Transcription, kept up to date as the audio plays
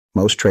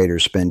Most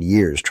traders spend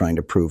years trying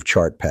to prove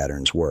chart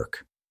patterns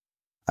work.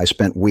 I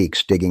spent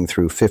weeks digging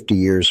through 50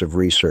 years of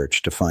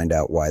research to find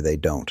out why they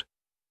don't.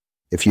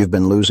 If you've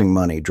been losing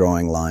money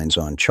drawing lines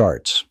on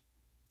charts,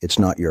 it's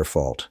not your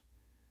fault.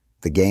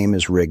 The game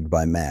is rigged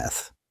by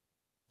math.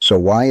 So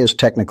why is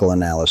technical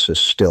analysis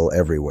still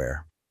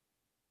everywhere?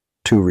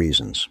 2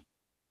 reasons.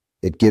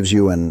 It gives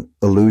you an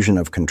illusion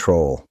of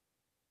control.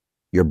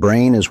 Your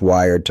brain is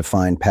wired to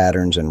find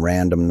patterns in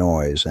random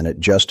noise, and it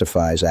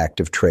justifies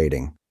active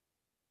trading.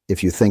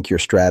 If you think your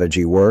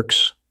strategy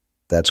works,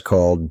 that's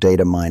called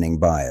data mining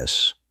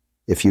bias.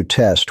 If you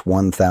test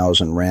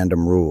 1,000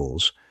 random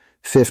rules,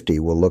 50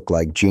 will look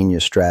like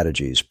genius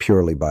strategies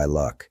purely by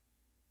luck.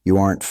 You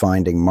aren't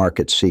finding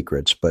market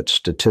secrets, but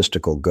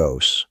statistical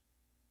ghosts.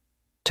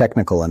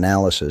 Technical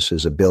analysis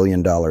is a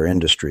billion-dollar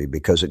industry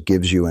because it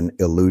gives you an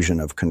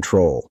illusion of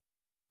control.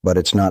 But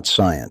it's not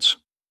science.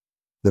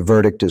 The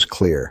verdict is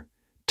clear.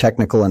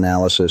 Technical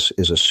analysis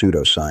is a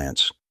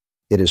pseudoscience.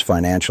 It is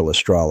financial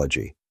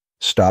astrology.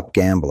 Stop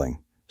gambling.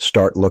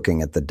 Start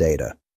looking at the data.